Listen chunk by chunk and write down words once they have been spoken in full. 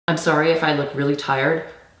I'm sorry if I look really tired.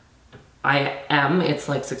 I am. It's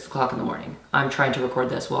like 6 o'clock in the morning. I'm trying to record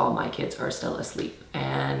this while my kids are still asleep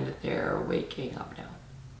and they're waking up now.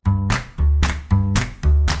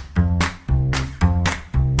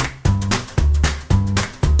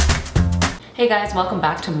 Hey guys, welcome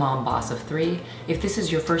back to Mom Boss of 3. If this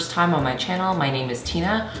is your first time on my channel, my name is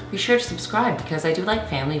Tina. Be sure to subscribe because I do like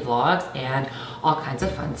family vlogs and all kinds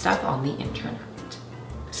of fun stuff on the internet.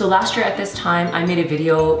 So last year at this time, I made a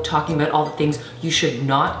video talking about all the things you should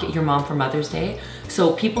not get your mom for Mother's Day.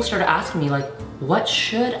 So people started asking me like, what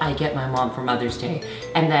should I get my mom for Mother's Day?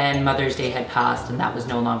 And then Mother's Day had passed and that was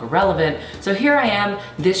no longer relevant. So here I am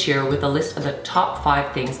this year with a list of the top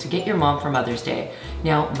 5 things to get your mom for Mother's Day.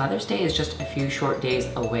 Now, Mother's Day is just a few short days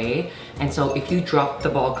away. And so if you drop the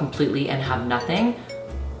ball completely and have nothing,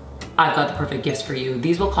 I've got the perfect gifts for you.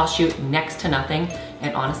 These will cost you next to nothing.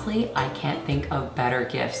 And honestly, I can't think of better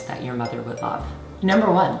gifts that your mother would love.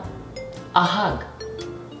 Number 1, a hug.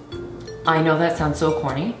 I know that sounds so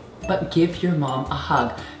corny, but give your mom a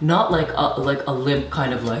hug. Not like a limp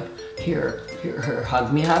kind of like, here,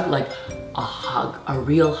 hug me hug. Like a hug, a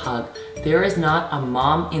real hug. There is not a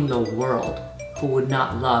mom in the world who would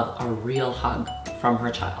not love a real hug from her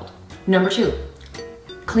child. Number 2,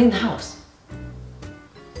 clean the house.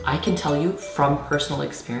 I can tell you from personal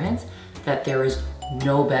experience that there is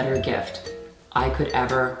no better gift I could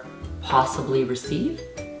ever possibly receive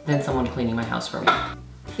than someone cleaning my house for me.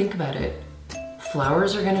 Think about it.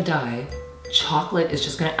 Flowers are gonna die. Chocolate is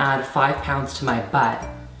just gonna add 5 pounds to my butt.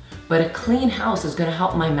 But a clean house is gonna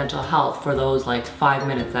help my mental health for those like 5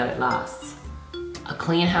 minutes that it lasts. A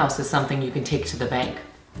clean house is something you can take to the bank.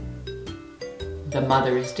 The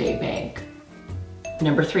Mother's Day bank.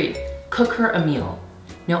 Number 3, cook her a meal.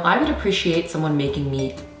 Now, I would appreciate someone making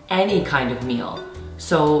me any kind of meal.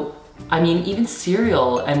 So, I mean, even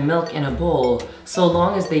cereal and milk in a bowl, so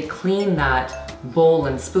long as they clean that bowl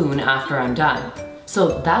and spoon after I'm done.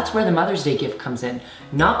 So that's where the Mother's Day gift comes in.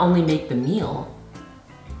 Not only make the meal,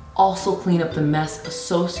 also clean up the mess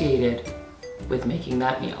associated with making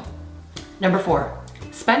that meal. Number 4,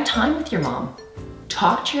 spend time with your mom.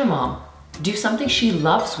 Talk to your mom. Do something she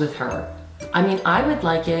loves with her. I mean, I would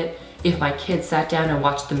like it if my kids sat down and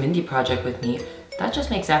watched the Mindy Project with me. That just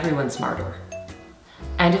makes everyone smarter.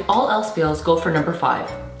 And if all else fails, go for number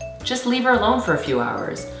 5. Just leave her alone for a few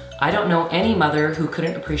hours. I don't know any mother who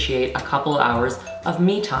couldn't appreciate a couple hours of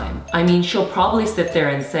me time. I mean, she'll probably sit there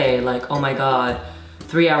and say like, oh my God,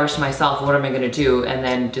 3 hours to myself, what am I gonna do? And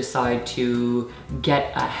then decide to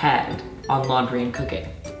get ahead on laundry and cooking.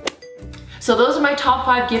 So those are my top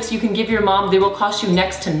 5 gifts you can give your mom. They will cost you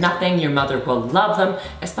next to nothing. Your mother will love them,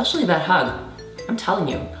 especially that hug. I'm telling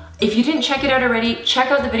you. If you didn't check it out already,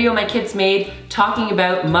 check out the video my kids made talking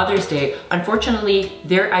about Mother's Day. Unfortunately,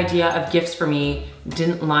 their idea of gifts for me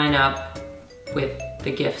didn't line up with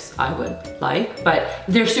the gifts I would like, but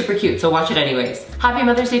they're super cute, so watch it anyways. Happy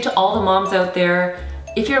Mother's Day to all the moms out there.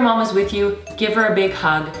 If your mom is with you, give her a big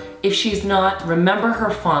hug. If she's not, remember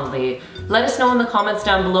her fondly. Let us know in the comments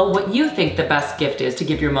down below what you think the best gift is to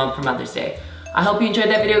give your mom for Mother's Day. I hope you enjoyed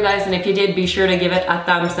that video, guys, and if you did, be sure to give it a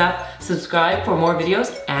thumbs up, subscribe for more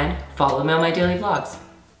videos, and follow me on my daily vlogs.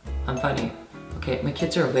 I'm funny. Okay, my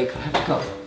kids are awake, I have to go.